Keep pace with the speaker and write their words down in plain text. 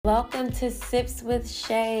Welcome to Sips with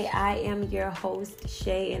Shay. I am your host,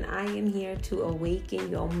 Shay, and I am here to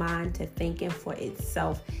awaken your mind to thinking for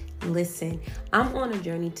itself. Listen, I'm on a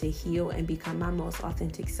journey to heal and become my most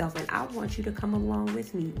authentic self, and I want you to come along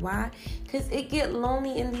with me. Why? Because it get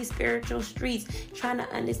lonely in these spiritual streets, trying to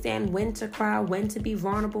understand when to cry, when to be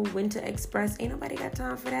vulnerable, when to express. Ain't nobody got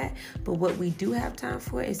time for that. But what we do have time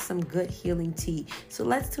for is some good healing tea. So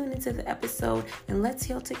let's tune into the episode and let's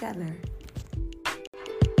heal together.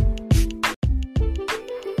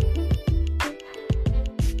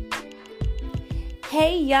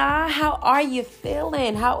 Hey y'all, how are you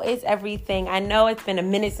feeling? How is everything? I know it's been a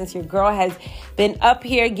minute since your girl has been up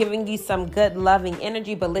here giving you some good loving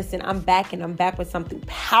energy, but listen, I'm back and I'm back with something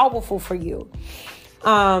powerful for you.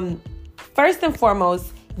 First and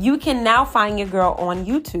foremost, you can now find your girl on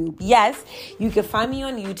YouTube. Yes, you can find me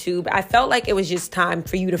on YouTube. I felt like it was just time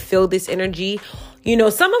for you to feel this energy. You know,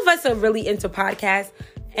 some of us are really into podcasts.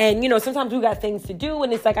 And, you know, sometimes we got things to do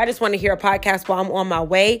and it's like, I just want to hear a podcast while I'm on my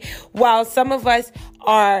way. While some of us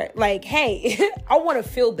are like, hey, I want to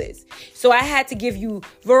feel this. So I had to give you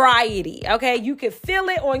variety. OK, you can feel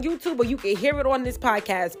it on YouTube or you can hear it on this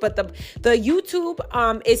podcast. But the YouTube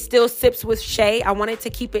is still Sips with Shay. I wanted to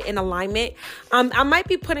keep it in alignment. I might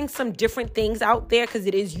be putting some different things out there because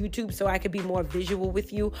it is YouTube, so I could be more visual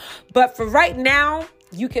with you. But for right now,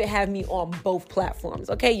 you can have me on both platforms.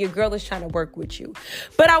 Okay, your girl is trying to work with you.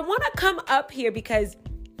 But I want to come up here because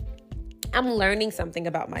I'm learning something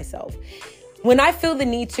about myself. When I feel the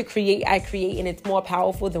need to create, I create, and it's more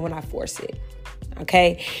powerful than when I force it.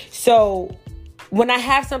 Okay, so when I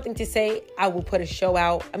have something to say, I will put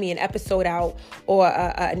an episode out, or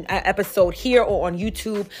an episode here or on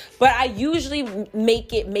YouTube. But I usually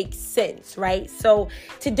make it make sense, right? So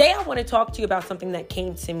today I want to talk to you about something that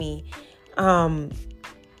came to me.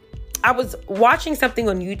 I was watching something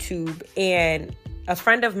on YouTube and a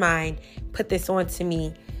friend of mine put this on to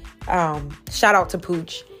me. Shout out to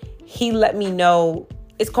Pooch. He let me know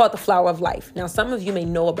it's called The Flower of Life. Now, some of you may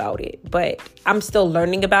know about it, but I'm still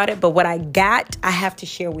learning about it. But what I got, I have to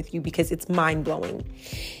share with you because it's mind blowing.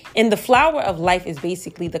 And the flower of life is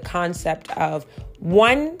basically the concept of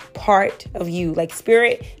one part of you, like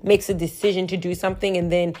spirit makes a decision to do something,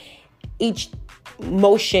 and then each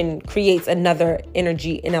motion creates another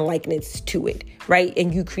energy and a likeness to it, right?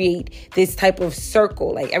 And you create this type of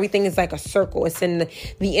circle. Like everything is like a circle. It's in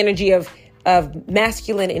the energy of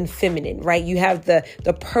masculine and feminine, right? You have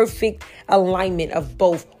the perfect alignment of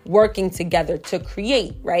both working together to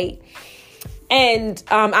create, right? And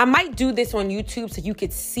I might do this on YouTube so you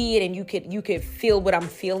could see it and you could feel what I'm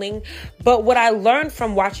feeling. But what I learned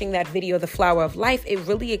from watching that video, The Flower of Life, it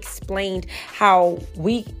really explained how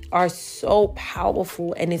we are so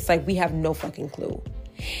powerful. And it's like we have no fucking clue.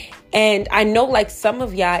 And I know like some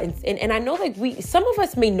of y'all, and I know like some of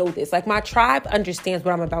us may know this, like my tribe understands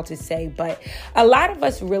what I'm about to say, but a lot of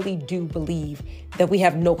us really do believe that we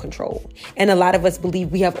have no control. And a lot of us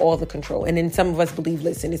believe we have all the control. And then some of us believe,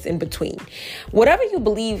 listen, it's in between. Whatever you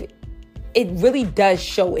believe, it really does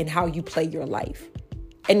show in how you play your life.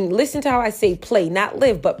 And listen to how I say play, not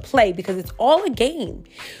live, but play, because it's all a game.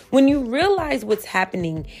 When you realize what's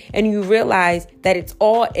happening and you realize that it's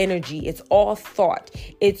all energy, it's all thought,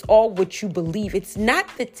 it's all what you believe. It's not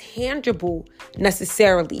the tangible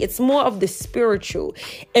necessarily. It's more of the spiritual.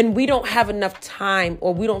 And we don't have enough time,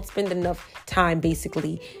 or we don't spend enough time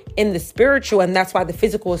basically in the spiritual. And that's why the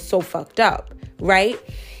physical is so fucked up, right?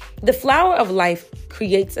 The Flower of Life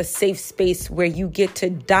creates a safe space where you get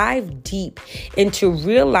to dive deep into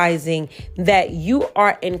realizing that you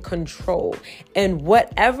are in control, and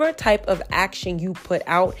whatever type of action you put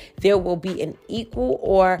out, there will be an equal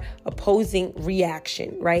or opposing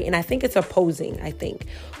reaction, right? And I think it's opposing,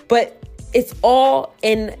 but it's all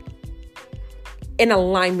in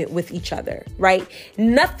alignment with each other, right?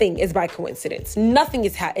 Nothing is by coincidence. Nothing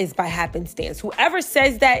is by happenstance. Whoever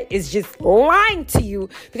says that is just lying to you,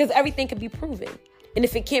 because everything can be proven. And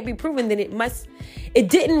if it can't be proven, then it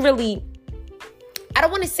didn't really, I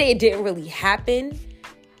don't want to say it didn't really happen,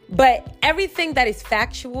 but everything that is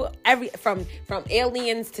factual, from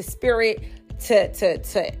aliens to spirit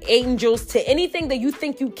to angels to anything that you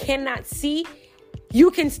think you cannot see,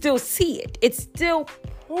 you can still see it. It's still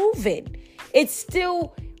proven. It's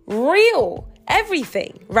still real,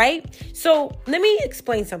 everything, right? So let me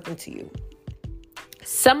explain something to you.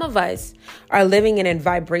 Some of us are living in a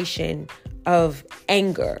vibration of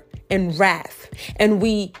anger and wrath, and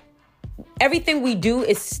everything we do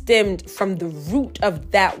is stemmed from the root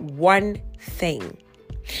of that one thing.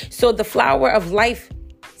 So the Flower of Life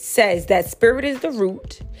says that spirit is the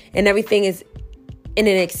root and everything is in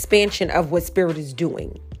an expansion of what spirit is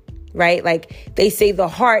doing. right? Like they say the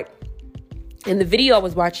heart, in the video I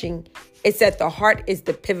was watching, it said the heart is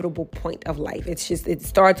the pivotal point of life. It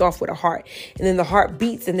starts off with a heart, and then the heart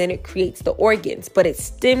beats, and then it creates the organs, but it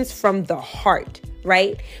stems from the heart,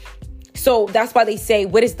 right? So that's why they say,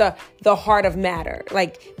 what is the heart of matter?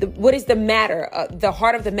 Like, what is the matter? The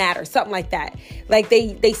heart of the matter, something like that. Like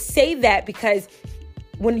they say that because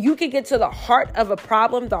when you can get to the heart of a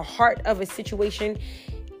problem, the heart of a situation,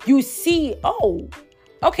 you see, oh,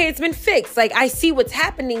 okay, it's been fixed. Like, I see what's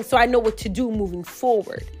happening, so I know what to do moving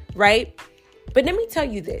forward, right? But let me tell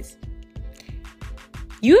you this.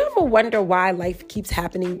 You ever wonder why life keeps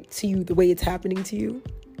happening to you the way it's happening to you?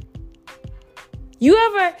 You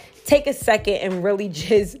ever take a second and really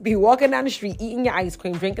just be walking down the street, eating your ice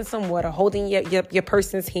cream, drinking some water, holding your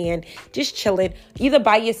person's hand, just chilling, either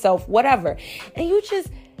by yourself, whatever, and you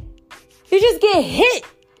just get hit,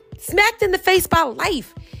 smacked in the face by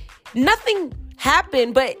life. Nothing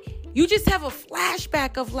happened, but you just have a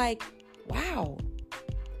flashback of like, wow,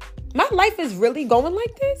 my life is really going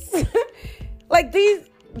like this. Like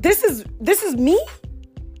this is me.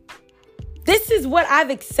 This is what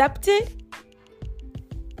I've accepted.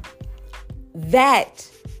 That,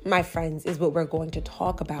 my friends, is what we're going to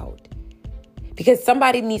talk about, because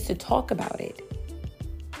somebody needs to talk about it.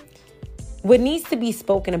 What needs to be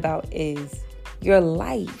spoken about is your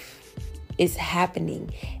life is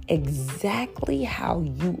happening exactly how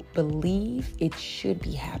you believe it should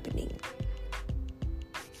be happening.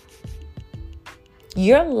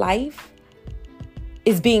 Your life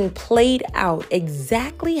is being played out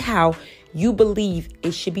exactly how you believe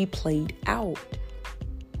it should be played out.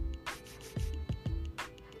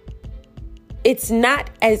 It's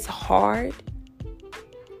not as hard.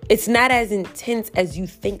 It's not as intense as you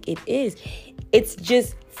think it is. It's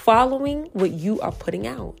just following what you are putting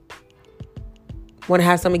out. Want to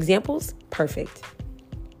have some examples? Perfect.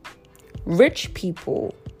 Rich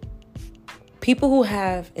people who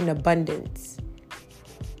have an abundance,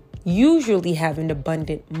 usually have an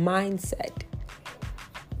abundant mindset,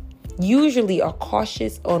 usually are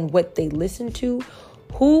cautious on what they listen to,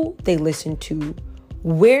 who they listen to,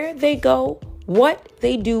 where they go, what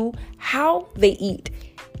they do, how they eat.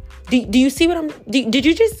 Do you see did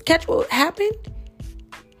you just catch what happened?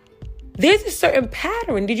 There's a certain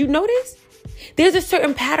pattern. Did you notice? There's a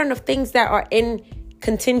certain pattern of things that are in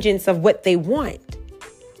contingents of what they want.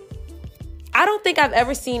 I don't think I've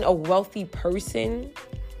ever seen a wealthy person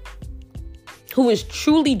who is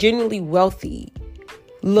truly, genuinely wealthy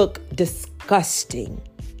look disgusting.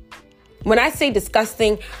 When I say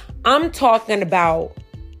disgusting, I'm talking about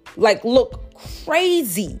like look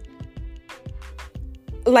crazy,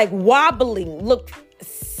 like wobbling, look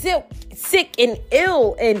sick and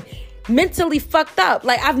ill and mentally fucked up.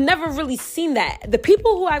 Like, I've never really seen that. The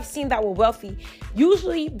people who I've seen that were wealthy,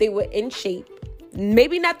 usually they were in shape,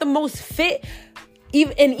 maybe not the most fit,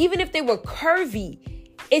 even if they were curvy,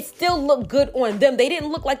 it still looked good on them. They didn't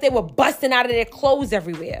look like they were busting out of their clothes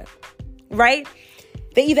everywhere, right?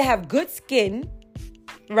 They either have good skin,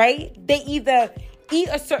 right? They either eat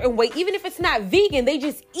a certain way. Even if it's not vegan, they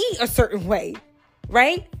just eat a certain way,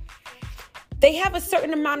 right? They have a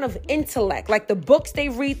certain amount of intellect, like the books they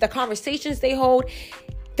read, the conversations they hold.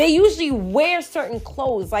 They usually wear certain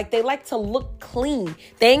clothes. Like, they like to look clean.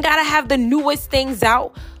 They ain't got to have the newest things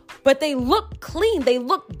out, but they look clean. They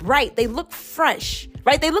look bright. They look fresh,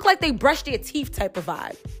 right? They look like they brushed their teeth type of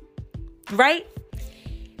vibe, right?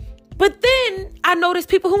 But then I notice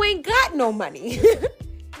people who ain't got no money.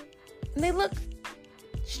 And they look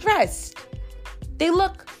stressed. They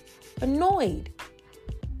look annoyed.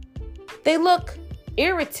 They look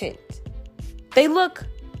irritant. They look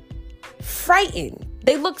frightened.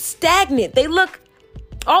 They look stagnant. They look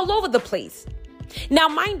all over the place. Now,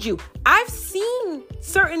 mind you, I've seen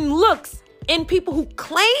certain looks in people who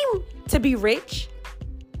claim to be rich,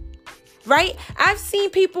 right? I've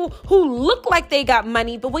seen people who look like they got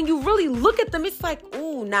money, but when you really look at them, it's like,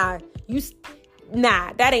 ooh, nah,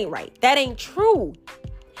 that ain't right. That ain't true.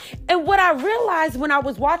 And what I realized when I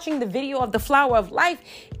was watching the video of the Flower of Life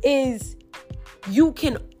is you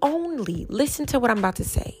can only listen to what I'm about to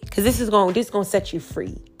say, because this is going to set you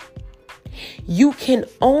free. You can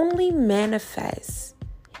only manifest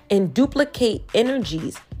and duplicate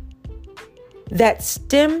energies that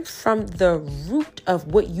stem from the root of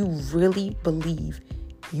what you really believe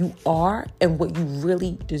you are and what you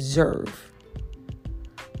really deserve.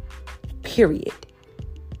 Period.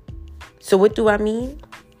 So what do I mean?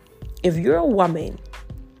 If you're a woman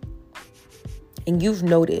and you've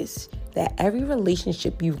noticed that every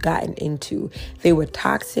relationship you've gotten into, they were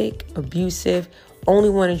toxic, abusive, only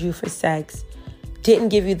wanted you for sex, didn't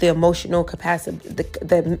give you the emotional capacity,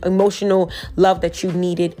 the emotional love that you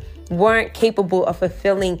needed, weren't capable of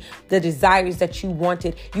fulfilling the desires that you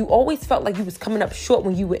wanted, you always felt like you was coming up short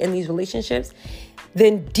when you were in these relationships,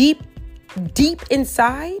 then deep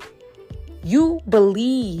inside, you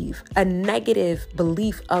believe a negative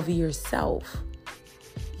belief of yourself.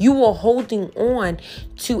 You were holding on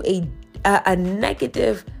to a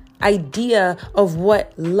negative idea of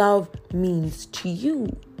what love means to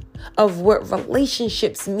you, of what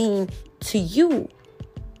relationships mean to you.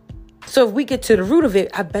 So if we get to the root of it,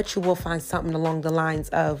 I bet you we'll find something along the lines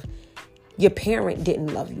of your parent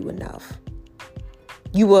didn't love you enough.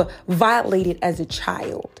 You were violated as a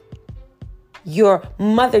child. Your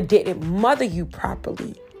mother didn't mother you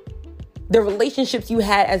properly. The relationships you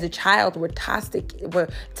had as a child were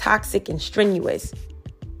toxic and strenuous.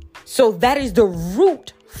 So that is the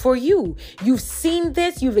root for you. You've seen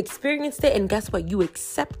this, you've experienced it, and guess what? You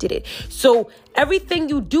accepted it. So everything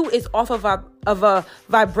you do is off of a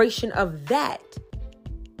vibration of that.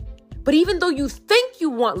 But even though you think you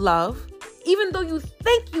want love, even though you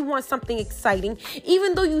think you want something exciting,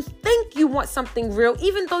 even though you think you want something real,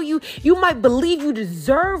 even though you might believe you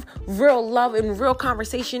deserve real love and real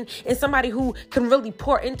conversation and somebody who can really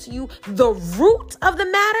pour into you, the root of the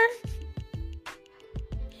matter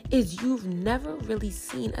is you've never really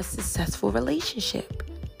seen a successful relationship.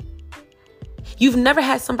 You've never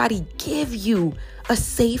had somebody give you a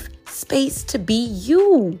safe space to be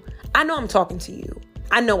you. I know I'm talking to you.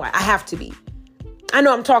 I know I have to be. I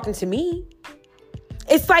know I'm talking to me.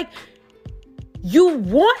 It's like you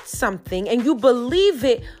want something and you believe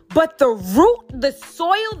it, but the root, the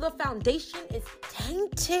soil, the foundation is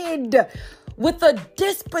tainted with a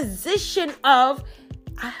disposition of,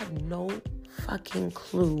 I have no fucking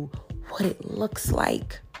clue what it looks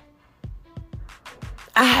like.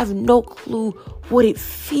 I have no clue what it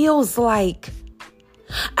feels like.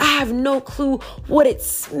 I have no clue what it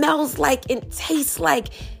smells like and tastes like.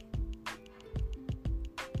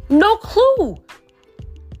 No clue.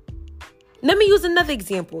 Let me use another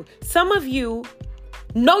example. Some of you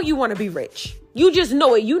know you want to be rich. You just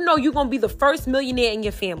know it. You know you're going to be the first millionaire in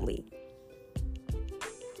your family.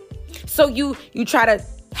 So you try to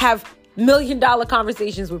have $1 million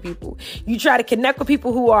conversations with people. You try to connect with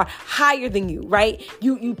people who are higher than you, right?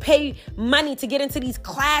 You pay money to get into these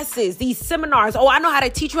classes, these seminars. Oh, I know how to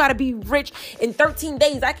teach you how to be rich in 13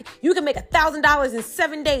 days. You can make $1,000 in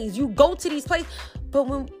 7 days. You go to these places. But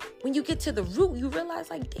when you get to the root, you realize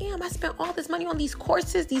like, damn, I spent all this money on these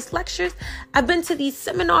courses, these lectures. I've been to these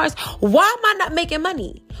seminars. Why am I not making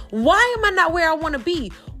money? Why am I not where I want to be?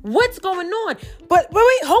 What's going on? But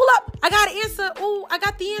wait, hold up. I got an answer. Oh, I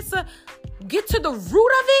got the answer. Get to the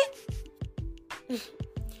root of it.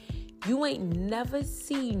 You ain't never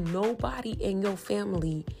seen nobody in your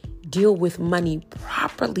family deal with money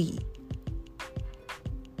properly.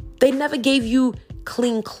 They never gave you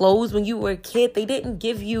clean clothes when you were a kid. They didn't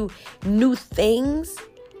give you new things.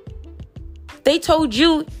 They told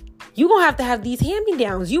you, you're going to have these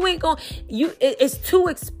hand-me-downs. It's too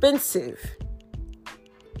expensive.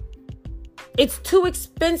 It's too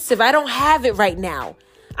expensive. I don't have it right now.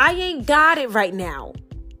 I ain't got it right now.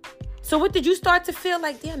 So what did you start to feel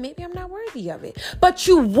like? Damn, maybe I'm not worthy of it. But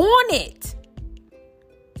you want it.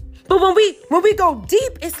 But when we go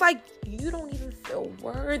deep, it's like you don't even feel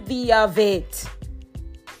worthy of it.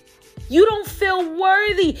 You don't feel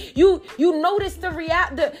worthy. You notice the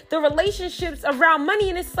relationships around money,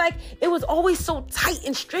 and it's like it was always so tight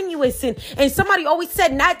and strenuous. And somebody always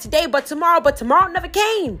said, not today, but tomorrow never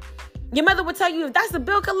came. Your mother would tell you, if that's the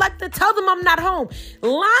bill collector, tell them I'm not home.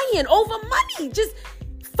 Lying over money, just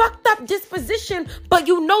fucked up disposition. But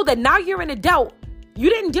you know that now you're an adult. You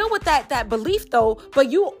didn't deal with that belief though,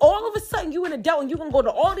 but you all of a sudden you an adult and you're going to go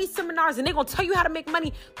to all these seminars and they're going to tell you how to make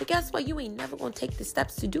money. But guess what? You ain't never going to take the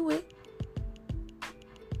steps to do it.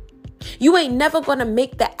 You ain't never going to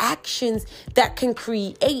make the actions that can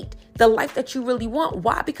create the life that you really want.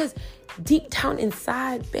 Why? Because deep down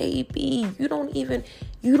inside, baby, you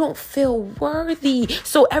don't feel worthy.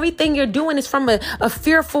 So everything you're doing is from a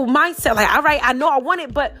fearful mindset. Like, all right, I know I want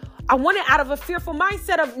it, but I want it out of a fearful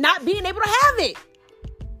mindset of not being able to have it.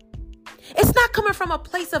 It's not coming from a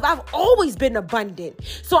place of I've always been abundant,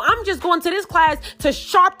 so I'm just going to this class to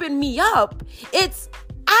sharpen me up. It's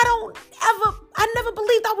I never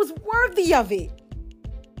believed I was worthy of it.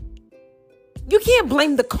 You can't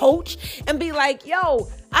blame the coach and be like, yo,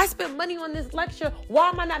 I spent money on this lecture. Why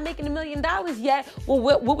am I not making $1 million yet? Well,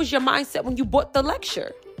 what was your mindset when you bought the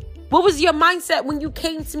lecture? What was your mindset when you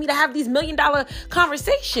came to me to have these $1 million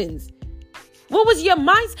conversations? What was your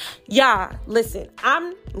mindset? Yeah, listen.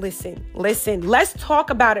 Let's talk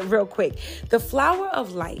about it real quick. The Flower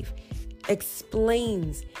of Life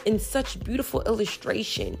explains in such beautiful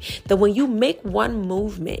illustration that when you make one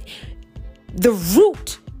movement, the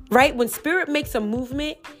root, right? When spirit makes a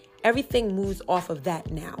movement, everything moves off of that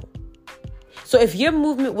now. So if your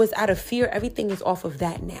movement was out of fear, everything is off of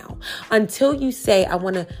that now. Until you say, I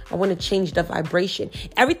want to change the vibration.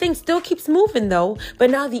 Everything still keeps moving though, but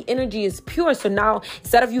now the energy is pure. So now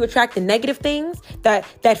instead of you attracting negative things that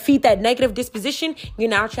feed that negative disposition, you're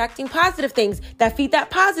now attracting positive things that feed that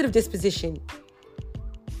positive disposition.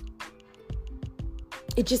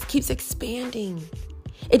 It just keeps expanding.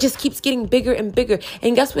 It just keeps getting bigger and bigger.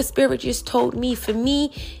 And guess what Spirit just told me, for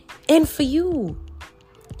me and for you?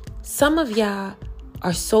 Some of y'all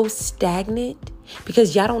are so stagnant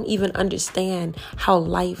because y'all don't even understand how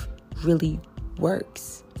life really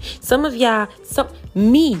works. Some of y'all,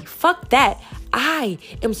 fuck that. I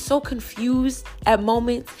am so confused at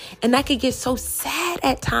moments, and I could get so sad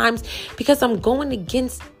at times because I'm going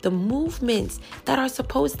against the movements that are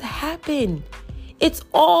supposed to happen. It's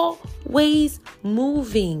always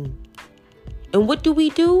moving. And what do?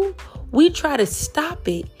 We try to stop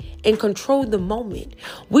it and control the moment.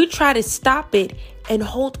 We try to stop it and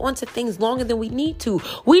hold on to things longer than we need to.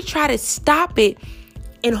 We try to stop it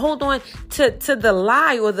and hold on to the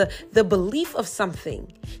lie or the belief of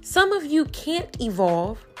something. Some of you can't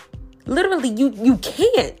evolve. Literally, you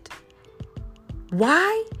can't.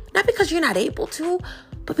 Why? Not because you're not able to,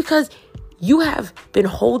 but because you have been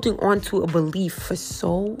holding on to a belief for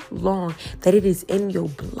so long that it is in your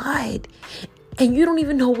blood and you don't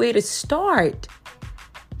even know where to start.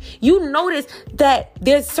 You notice that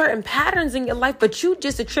there's certain patterns in your life, but you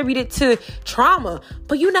just attribute it to trauma,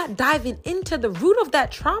 but you're not diving into the root of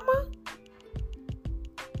that trauma.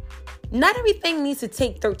 Not everything needs to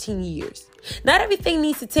take 13 years. Not everything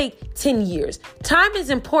needs to take 10 years. Time is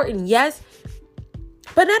important, yes,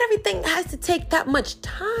 but not everything has to take that much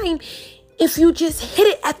time if you just hit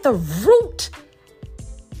it at the root.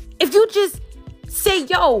 If you just say,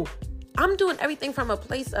 yo, I'm doing everything from a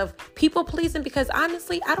place of people pleasing because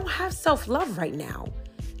honestly, I don't have self-love right now.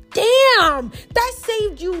 Damn, that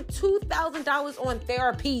saved you $2,000 on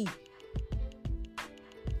therapy.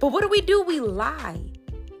 But what do? We lie.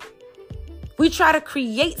 We try to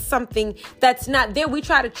create something that's not there. We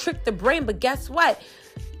try to trick the brain, but guess what?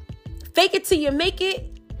 Fake it till you make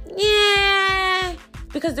it. Yeah.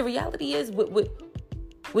 Because the reality is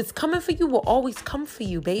what's coming for you will always come for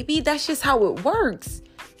you, baby. That's just how it works.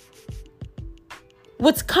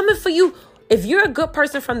 What's coming for you, if you're a good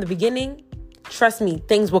person from the beginning, trust me,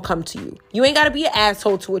 things will come to you. You ain't got to be an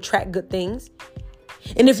asshole to attract good things.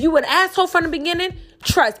 And if you were an asshole from the beginning,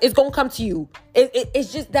 trust, it's going to come to you.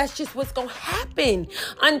 That's just what's going to happen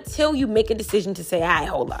until you make a decision to say, all right,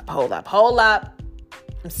 hold up.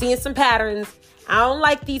 I'm seeing some patterns. I don't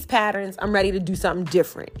like these patterns. I'm ready to do something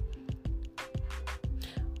different.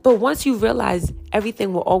 But once you realize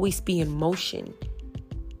everything will always be in motion,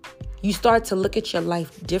 you start to look at your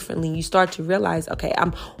life differently. You start to realize, okay,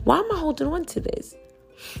 why am I holding on to this?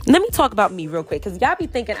 Let me talk about me real quick, because y'all be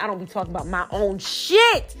thinking I don't be talking about my own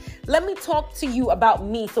shit. Let me talk to you about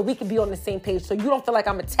me so we can be on the same page, so you don't feel like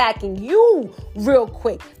I'm attacking you real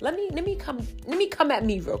quick. Let me come at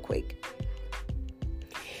me real quick.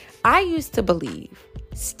 I used to believe,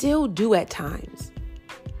 still do at times,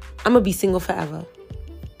 I'm going to be single forever.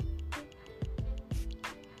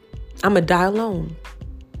 I'm going to die alone.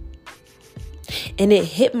 And it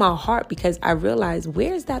hit my heart because I realized,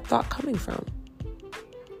 where's that thought coming from?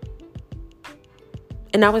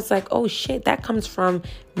 And I was like, oh shit, that comes from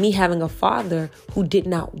me having a father who did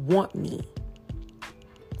not want me.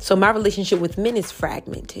 So my relationship with men is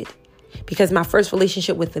fragmented because my first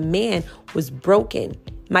relationship with a man was broken.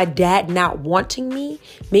 My dad not wanting me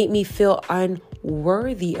made me feel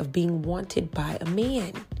unworthy of being wanted by a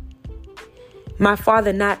man. My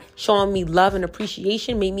father not showing me love and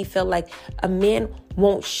appreciation made me feel like a man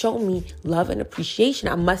won't show me love and appreciation.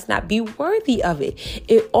 I must not be worthy of it.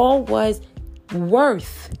 It all was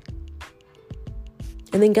worth.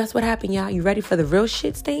 And then guess what happened, y'all? You ready for the real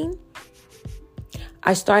shit stain?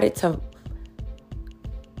 I started to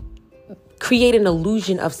create an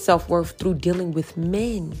illusion of self-worth through dealing with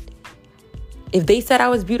men. If they said I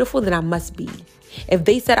was beautiful, then I must be. If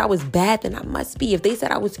they said I was bad, then I must be. If they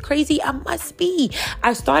said I was crazy, I must be.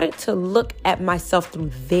 I started to look at myself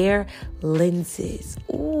through their lenses.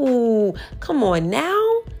 Ooh, come on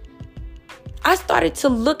now. I started to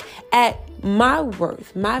look at my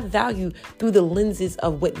worth, my value through the lenses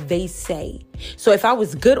of what they say. So if I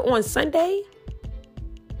was good on Sunday,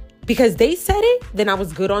 Because they said it, then I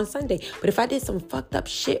was good on Sunday. But if I did some fucked up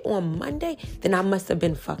shit on Monday, then I must have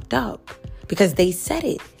been fucked up because they said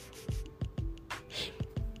it.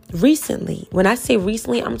 Recently, when I say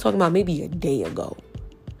recently, I'm talking about maybe a day ago,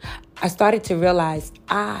 I started to realize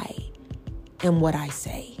I am what I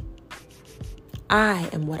say. I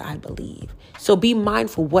am what I believe. So be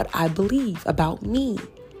mindful what I believe about me.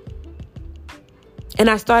 And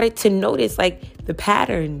I started to notice like the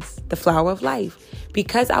patterns, the flower of life.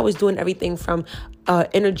 Because I was doing everything from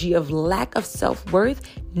energy of lack of self-worth,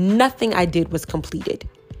 nothing I did was completed.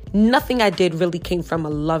 Nothing I did really came from a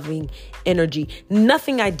loving energy.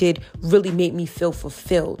 Nothing I did really made me feel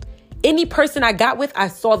fulfilled. Any person I got with, I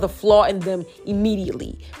saw the flaw in them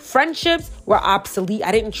immediately. Friendships were obsolete.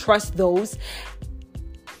 I didn't trust those.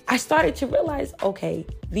 I started to realize, okay,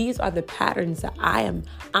 these are the patterns that I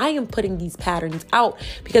am putting these patterns out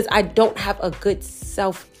because I don't have a good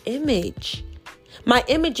self-image. My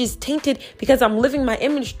image is tainted because I'm living my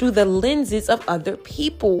image through the lenses of other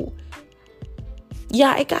people.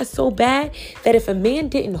 Yeah, it got so bad that if a man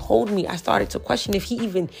didn't hold me, I started to question if he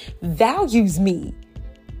even values me.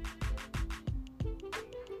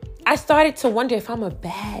 I started to wonder if I'm a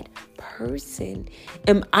bad person.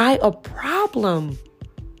 Am I a problem?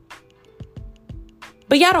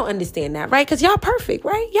 But y'all don't understand that, right? Because y'all perfect,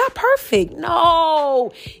 right? Y'all perfect.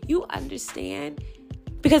 No, you understand.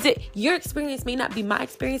 Because your experience may not be my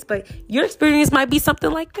experience, but your experience might be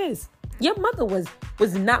something like this. Your mother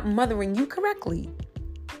was not mothering you correctly.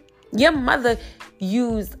 Your mother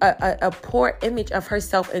used a poor image of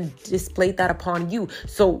herself and displayed that upon you.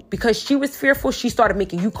 So because she was fearful, she started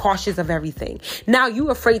making you cautious of everything. Now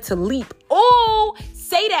you afraid to leap. Oh,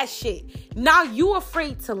 say that shit. Now you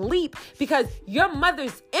afraid to leap because your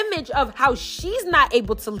mother's image of how she's not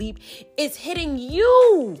able to leap is hitting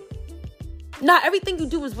you. Now, everything you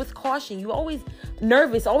do is with caution. You're always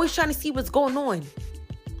nervous, always trying to see what's going on.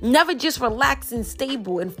 Never just relaxed and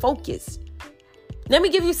stable and focused. Let me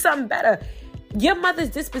give you something better. Your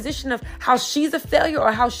mother's disposition of how she's a failure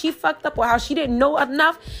or how she fucked up or how she didn't know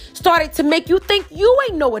enough started to make you think you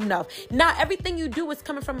ain't know enough. Now, everything you do is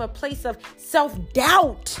coming from a place of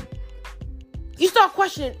self-doubt. You start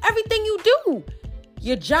questioning everything you do.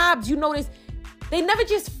 Your jobs, you notice, they never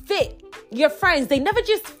just fit. Your friends, they never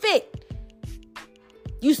just fit.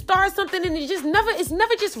 You start something and it's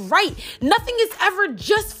never just right. Nothing is ever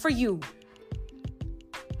just for you.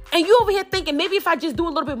 And you over here thinking, maybe if I just do a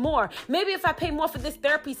little bit more, maybe if I pay more for this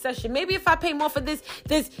therapy session, maybe if I pay more for this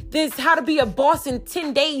how to be a boss in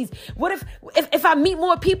 10 days. What if I meet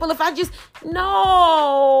more people, if I just,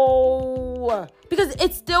 no, because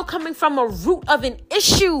it's still coming from a root of an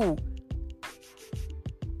issue.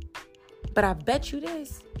 But I bet you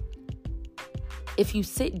this, if you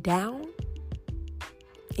sit down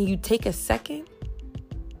and you take a second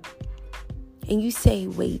and you say,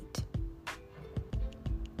 wait,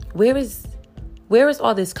 where is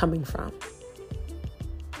all this coming from?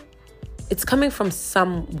 It's coming from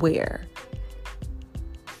somewhere.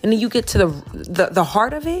 And then you get to the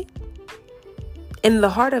heart of it. And the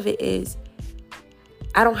heart of it is,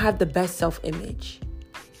 I don't have the best self-image.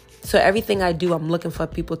 So everything I do, I'm looking for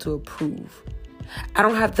people to approve. I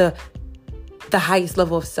don't have the highest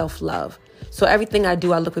level of self-love. So everything I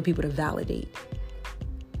do, I look for people to validate.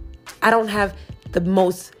 I don't have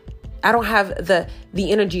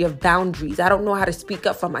the energy of boundaries. I don't know how to speak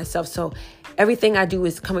up for myself. So everything I do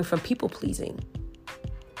is coming from people pleasing.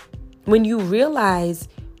 When you realize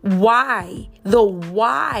why, the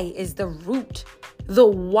why is the root. The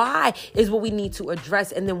why is what we need to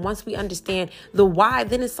address. And then once we understand the why,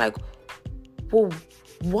 then it's like, well,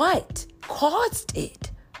 what caused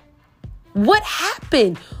it? What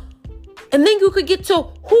happened? And then you could get to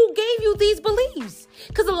who gave you these beliefs.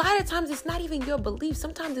 Because a lot of times it's not even your beliefs.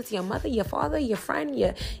 Sometimes it's your mother, your father, your friend,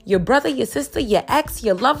 your brother, your sister, your ex,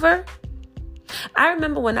 your lover. I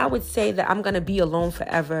remember when I would say that I'm going to be alone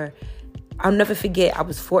forever. I'll never forget. I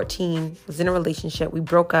was 14, was in a relationship. We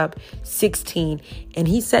broke up 16. And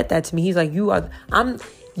he said that to me. He's like,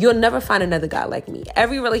 you'll never find another guy like me.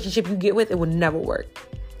 Every relationship you get with, it will never work.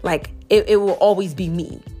 Like it will always be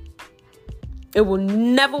me. It will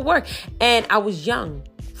never work. And I was young,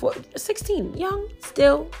 16, young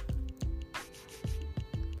still.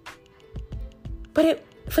 But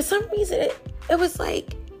for some reason, it was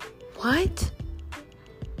like, what?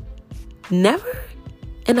 Never?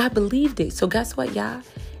 And I believed it. So guess what, y'all?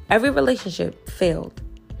 Every relationship failed.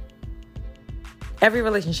 Every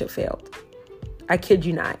relationship failed. I kid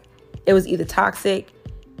you not. It was either toxic.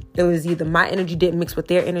 It was either my energy didn't mix with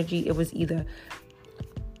their energy. It was either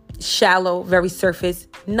shallow, very surface,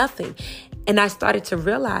 nothing. And I started to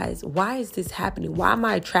realize, why is this happening? Why am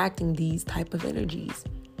I attracting these type of energies?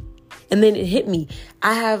 And then it hit me.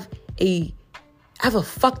 I have a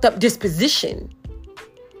fucked up disposition.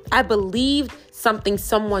 I believed something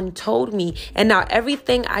someone told me. And now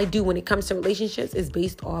everything I do when it comes to relationships is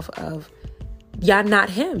based off of, yeah, not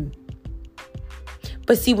him.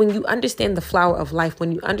 But see, when you understand the flower of life,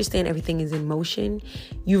 when you understand everything is in motion,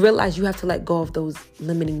 you realize you have to let go of those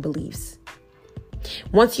limiting beliefs.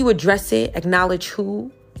 Once you address it, acknowledge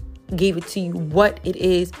who gave it to you, what it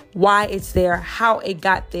is, why it's there, how it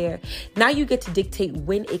got there. Now you get to dictate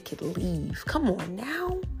when it could leave. Come on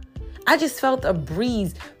now. I just felt a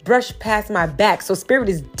breeze brush past my back. So spirit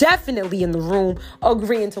is definitely in the room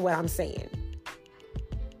agreeing to what I'm saying.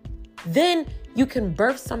 Then you can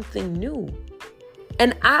birth something new.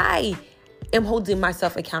 And I am holding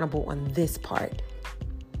myself accountable on this part.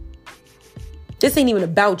 This ain't even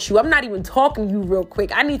about you. I'm not even talking to you real quick.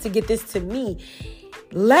 I need to get this to me.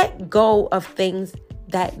 Let go of things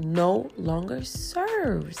that no longer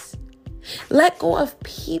serves. Let go of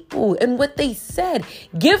people and what they said.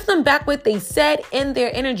 Give them back what they said and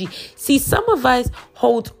their energy. See, some of us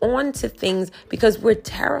hold on to things because we're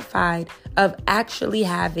terrified of actually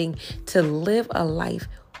having to live a life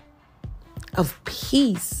of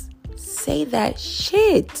peace. Say that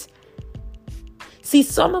shit. See,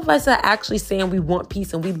 some of us are actually saying we want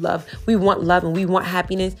peace and we want love and we want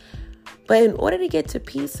happiness. But in order to get to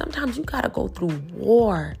peace, sometimes you got to go through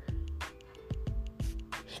war.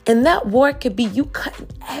 And that war could be you cutting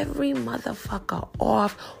every motherfucker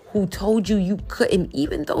off who told you you couldn't,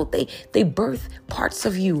 even though they birthed parts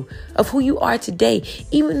of you, of who you are today,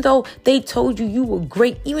 even though they told you you were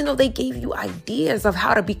great, even though they gave you ideas of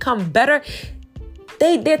how to become better.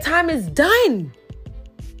 Their time is done.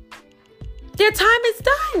 Their time is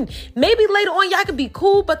done. Maybe later on y'all could be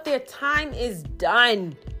cool, but their time is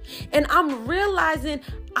done. And I'm realizing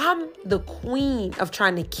I'm the queen of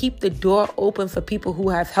trying to keep the door open for people who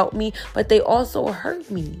have helped me, but they also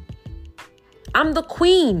hurt me. I'm the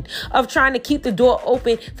queen of trying to keep the door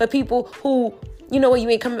open for people who, you know what, you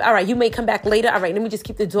ain't coming. All right, you may come back later. All right, let me just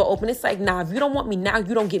keep the door open. It's like, nah, if you don't want me now,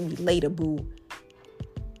 you don't get me later, boo.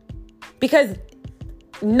 Because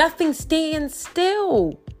nothing stands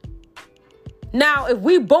still. Now, if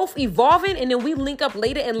we both evolving and then we link up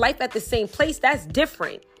later in life at the same place, that's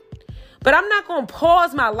different. But I'm not going to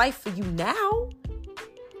pause my life for you now.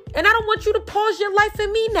 And I don't want you to pause your life for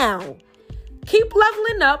me now. Keep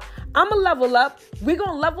leveling up. I'm going to level up. We're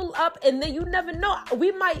going to level up. And then you never know.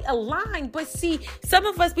 We might align. But see, some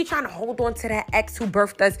of us be trying to hold on to that ex who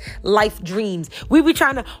birthed us life dreams. We be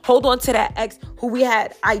trying to hold on to that ex who we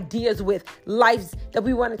had ideas with, lives that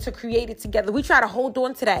we wanted to create it together. We try to hold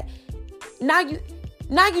on to that. Now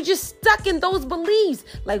you just stuck in those beliefs.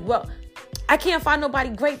 Like, well, I can't find nobody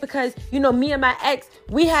great because, me and my ex,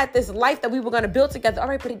 we had this life that we were going to build together. All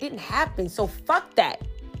right, but it didn't happen. So fuck that.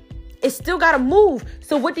 It still got to move.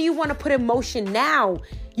 So what do you want to put in motion now?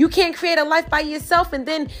 You can't create a life by yourself and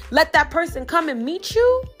then let that person come and meet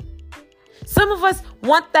you. Some of us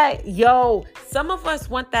want that, some of us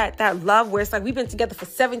want that love where it's like we've been together for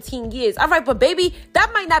 17 years. All right, but baby,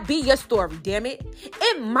 that might not be your story, damn it.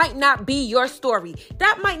 It might not be your story.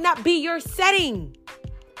 That might not be your setting.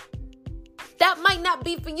 That might not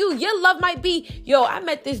be for you. Your love might be, I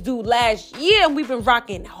met this dude last year and we've been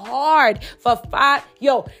rocking hard for 5.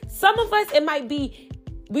 Some of us, it might be,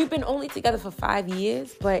 we've been only together for 5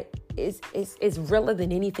 years, but it's realer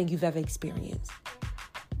than anything you've ever experienced.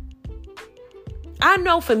 I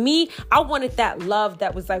know for me, I wanted that love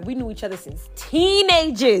that was like, we knew each other since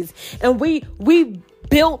teenagers and we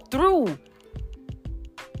built through.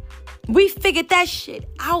 We figured that shit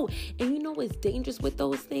out. And you know what's dangerous with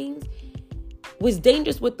those things? What's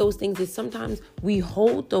dangerous with those things is sometimes we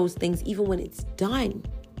hold those things even when it's done.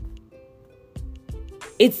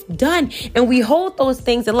 It's done. And we hold those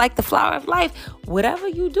things and like the flower of life, whatever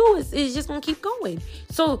you do is just going to keep going.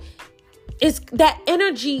 So it's that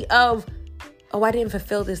energy of, oh, I didn't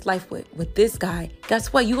fulfill this life with this guy.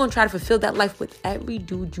 Guess what? You're going to try to fulfill that life with every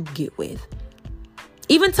dude you get with.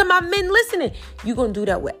 Even to my men listening, you're going to do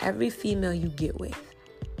that with every female you get with.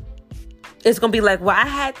 It's going to be like, well, I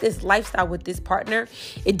had this lifestyle with this partner.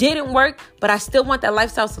 It didn't work, but I still want that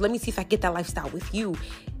lifestyle. So let me see if I get that lifestyle with you.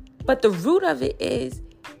 But the root of it is,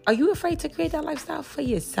 are you afraid to create that lifestyle for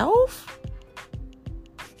yourself?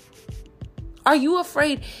 Are you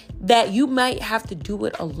afraid that you might have to do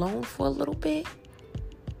it alone for a little bit?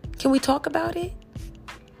 Can we talk about it?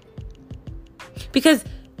 Because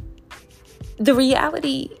the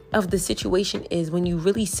reality of the situation is when you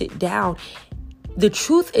really sit down, the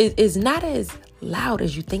truth is not as loud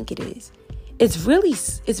as you think it is. it's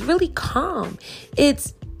really calm.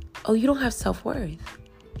 It's, oh, you don't have self-worth.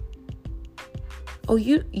 Oh,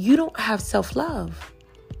 you don't have self-love.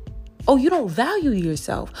 Oh, you don't value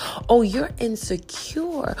yourself. Oh, you're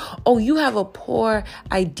insecure. Oh, you have a poor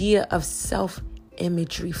idea of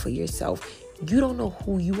self-imagery for yourself. You don't know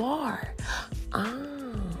who you are.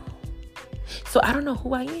 So I don't know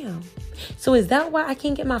who I am. So is that why I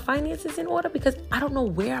can't get my finances in order? Because I don't know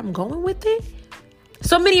where I'm going with it?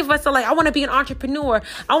 So many of us are like, I want to be an entrepreneur.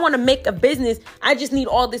 I want to make a business. I just need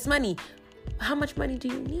all this money. How much money do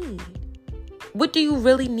you need? What do you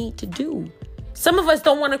really need to do? Some of us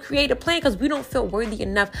don't want to create a plan because we don't feel worthy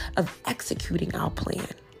enough of executing our plan.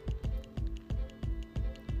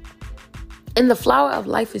 And the flower of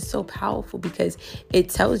life is so powerful because it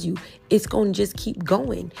tells you it's going to just keep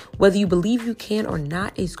going. Whether you believe you can or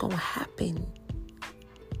not, it's going to happen.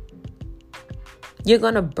 You're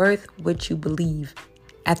going to birth what you believe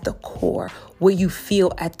at the core, what you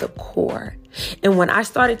feel at the core. And when I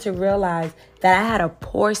started to realize that I had a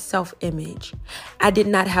poor self-image, I did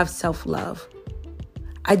not have self-love.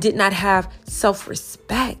 I did not have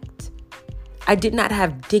self-respect. I did not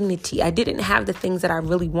have dignity. I didn't have the things that I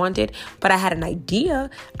really wanted, but I had an idea.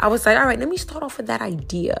 I was like, all right, let me start off with that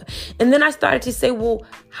idea. And then I started to say, well,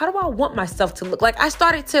 how do I want myself to look? Like, I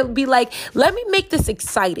started to be like, let me make this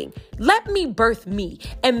exciting. Let me birth me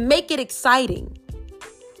and make it exciting.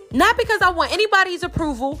 Not because I want anybody's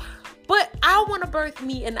approval, but I want to birth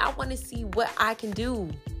me and I want to see what I can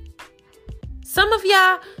do. Some of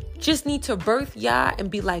y'all just need to birth y'all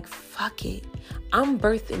and be like, fuck it. I'm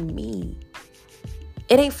birthing me.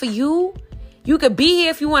 It ain't for you. You could be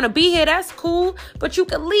here if you want to be here. That's cool. But you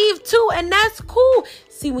can leave too. And that's cool.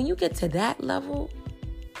 See, when you get to that level,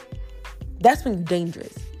 that's when you're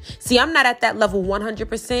dangerous. See, I'm not at that level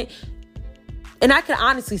 100%. And I can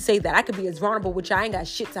honestly say that. I could be as vulnerable, which I ain't got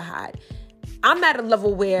shit to hide. I'm at a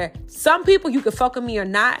level where some people, you can fuck with me or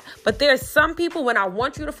not. But there's some people, when I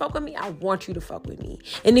want you to fuck with me, I want you to fuck with me.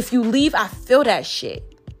 And if you leave, I feel that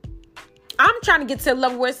shit. I'm trying to get to a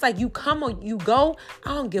level where it's like you come or you go.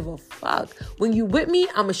 I don't give a fuck. When you with me,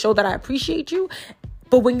 I'm going to show that I appreciate you.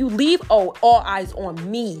 But when you leave, oh, all eyes on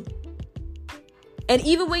me. And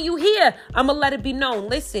even when you here, I'm going to let it be known.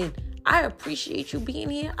 Listen, I appreciate you being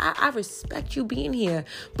here. I respect you being here.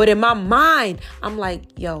 But in my mind, I'm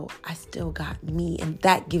like, yo, I still got me. And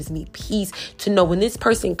that gives me peace to know when this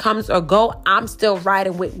person comes or go, I'm still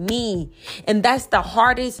riding with me. And that's the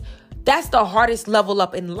hardest level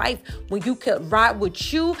up in life, when you could ride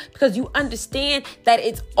with you because you understand that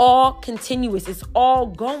it's all continuous. It's all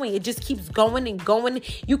going. It just keeps going and going.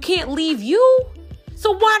 You can't leave you.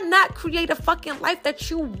 So why not create a fucking life that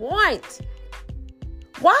you want?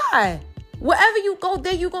 Why? Wherever you go,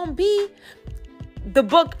 there you gonna be. The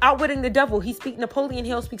book Outwitting the Devil, Napoleon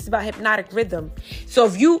Hill speaks about hypnotic rhythm. So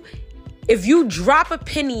if you drop a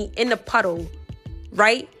penny in a puddle,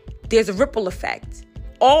 right? There's a ripple effect.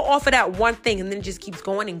 All off of that one thing, and then it just keeps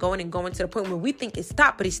going and going and going to the point where we think it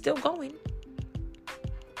stopped, but it's still going.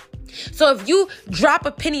 So if you drop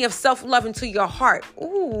a penny of self-love into your heart,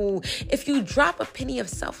 if you drop a penny of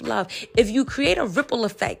self-love, if you create a ripple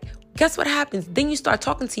effect, guess what happens? Then you start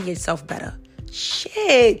talking to yourself better.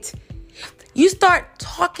 Shit. You start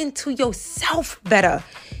talking to yourself better.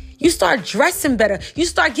 You start dressing better. You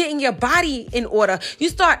start getting your body in order. You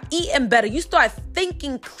start eating better. You start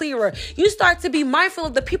thinking clearer. You start to be mindful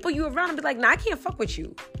of the people you're around and be like, nah, I can't fuck with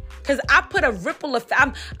you. Because I put a ripple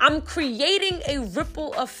effect. I'm creating a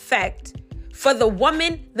ripple effect for the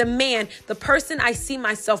woman, the man, the person I see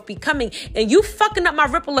myself becoming. And you fucking up my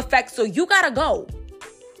ripple effect, so you gotta go.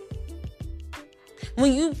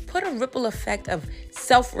 When you put a ripple effect of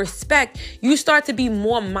self-respect, you start to be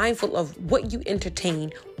more mindful of what you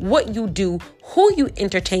entertain, what you do, who you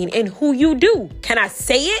entertain, and who you do. Can I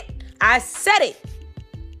say it? I said it.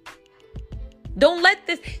 Don't let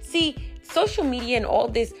this, see, social media and all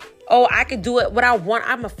this, oh, I could do it what I want.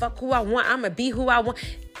 I'm going to fuck who I want. I'm going to be who I want.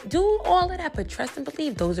 Do all of that, but trust and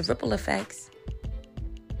believe those are ripple effects.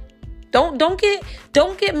 Don't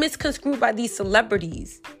get misconstrued by these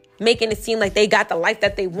celebrities, making it seem like they got the life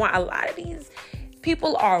that they want. A lot of these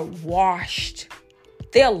people are washed.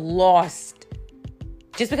 They're lost.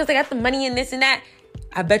 Just because they got the money and this and that,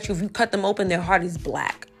 I bet you if you cut them open, their heart is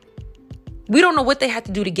black. We don't know what they had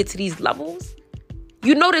to do to get to these levels.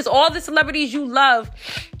 You notice all the celebrities you love,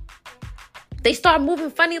 they start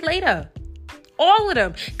moving funny later. All of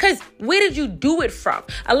them. Because where did you do it from?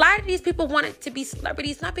 A lot of these people wanted to be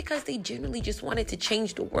celebrities, not because they genuinely just wanted to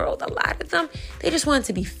change the world. A lot of them, they just wanted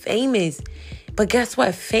to be famous. But guess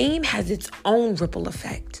what? Fame has its own ripple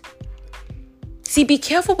effect. See, be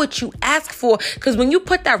careful what you ask for, because when you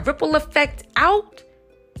put that ripple effect out,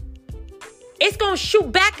 it's going to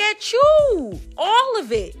shoot back at you. All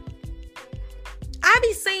of it. I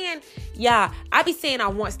be saying I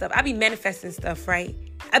want stuff. I be manifesting stuff, right?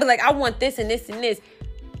 I be like, I want this and this and this.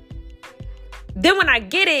 Then when I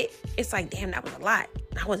get it, it's like, damn, that was a lot.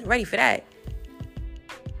 I wasn't ready for that.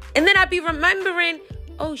 And then I be remembering,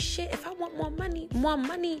 oh shit, if I want more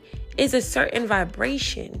money is a certain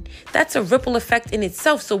vibration. That's a ripple effect in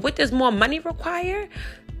itself. So what does more money require?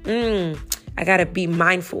 I gotta be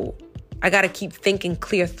mindful. I gotta keep thinking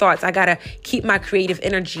clear thoughts. I gotta keep my creative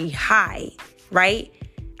energy high, right?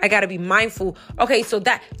 I gotta be mindful. Okay, so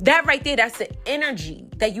that right there, that's the energy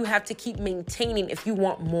that you have to keep maintaining if you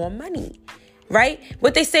want more money, right?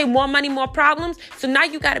 What they say, more money, more problems. So now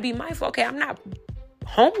you gotta be mindful. Okay, I'm not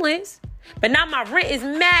homeless, but now my rent is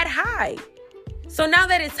mad high. So now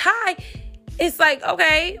that it's high, it's like,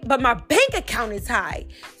 okay, but my bank account is high.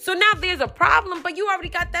 So now there's a problem, but you already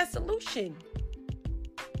got that solution.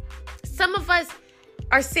 Some of us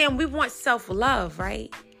are saying we want self-love,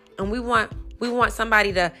 right? And we want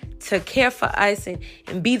somebody to care for us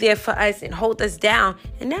and be there for us and hold us down.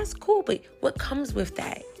 And that's cool, but what comes with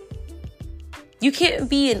that? You can't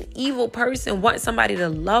be an evil person, want somebody to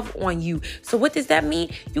love on you. So what does that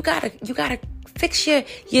mean? You gotta fix your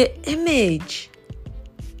image.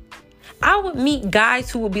 I would meet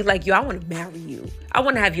guys who would be like, yo, I want to marry you. I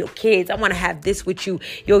want to have your kids. I want to have this with you.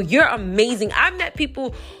 Yo, you're amazing. I met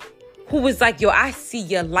people who was like, yo, I see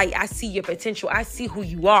your light. I see your potential. I see who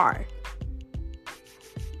you are.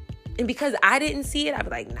 And because I didn't see it, I'd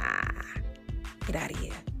be like, nah, get out of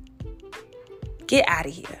here. Get out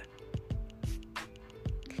of here.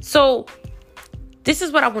 So this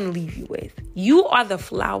is what I want to leave you with. You are the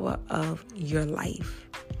flower of your life.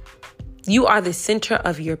 You are the center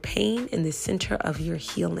of your pain and the center of your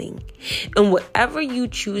healing. And whatever you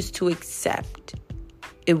choose to accept,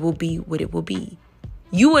 it will be what it will be.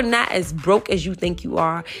 You are not as broke as you think you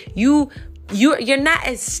are. You're not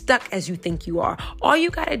as stuck as you think you are. All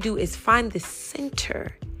you got to do is find the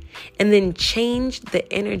center and then change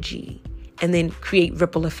the energy and then create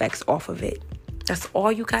ripple effects off of it. That's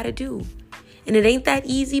all you got to do. And it ain't that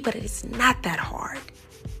easy, but it's not that hard.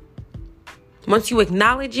 Once you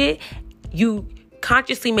acknowledge it, you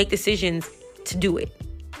consciously make decisions to do it.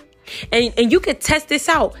 And you could test this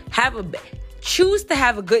out. Choose to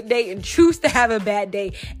have a good day and choose to have a bad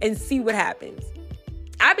day and see what happens.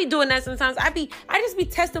 I be doing that sometimes. I just be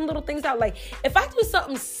testing little things out. Like, if I do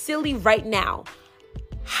something silly right now,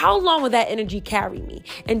 how long will that energy carry me?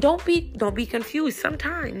 And don't be confused.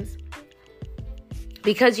 Sometimes,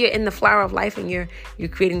 because you're in the flower of life and you're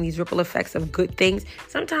creating these ripple effects of good things,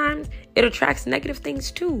 sometimes it attracts negative things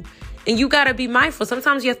too. And you got to be mindful.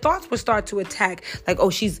 Sometimes your thoughts will start to attack. Like, oh,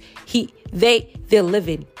 they're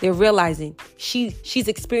living. They're realizing she's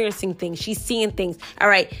experiencing things. She's seeing things. All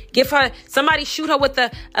right. Somebody shoot her with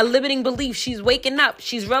a limiting belief. She's waking up.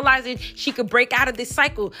 She's realizing she could break out of this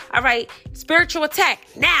cycle. All right. Spiritual attack.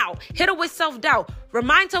 Now, hit her with self-doubt.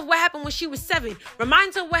 Remind her of what happened when she was 7.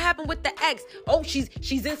 Remind her of what happened with the ex. Oh,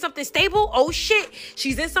 she's in something stable. Oh shit.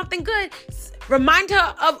 She's in something good. Remind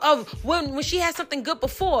her of when she had something good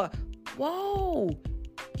before. Whoa,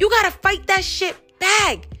 you gotta fight that shit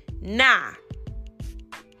back. Nah.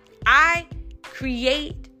 I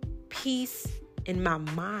create peace in my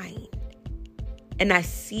mind and I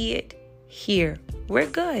see it here. We're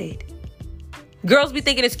good. Girls be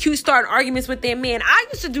thinking it's cute starting arguments with their man. I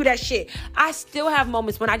used to do that shit. I still have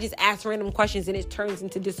moments when I just ask random questions and it turns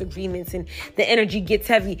into disagreements and the energy gets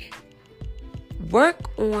heavy.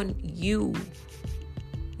 Work on you.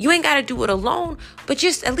 You ain't got to do it alone, but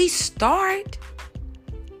just at least start.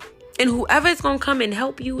 And whoever's going to come and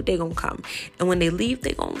help you, they're going to come. And when they leave,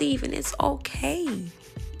 they're going to leave. And it's okay.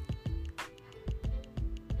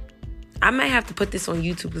 I might have to put this on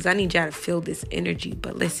YouTube because I need y'all to feel this energy.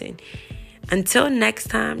 But listen, until next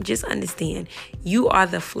time, just understand you are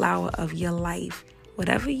the flower of your life.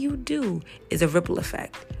 Whatever you do is a ripple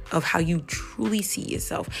effect of how you truly see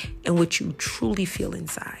yourself and what you truly feel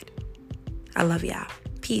inside. I love y'all.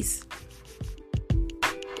 Peace.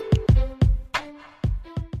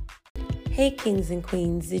 Hey, kings and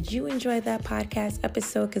queens, did you enjoy that podcast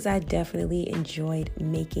episode? Because I definitely enjoyed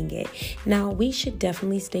making it. Now, we should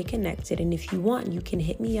definitely stay connected. And if you want, you can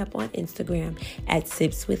hit me up on Instagram at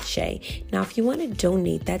Sips with Shay. Now, if you want to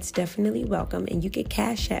donate, that's definitely welcome. And you can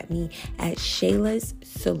cash at me at Shayla's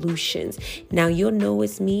Solutions. Now, you'll know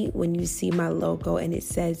it's me when you see my logo and it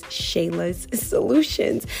says Shayla's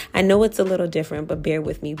Solutions. I know it's a little different, but bear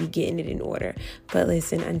with me. We getting it in order. But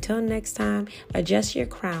listen, until next time, adjust your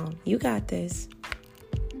crown. You got this.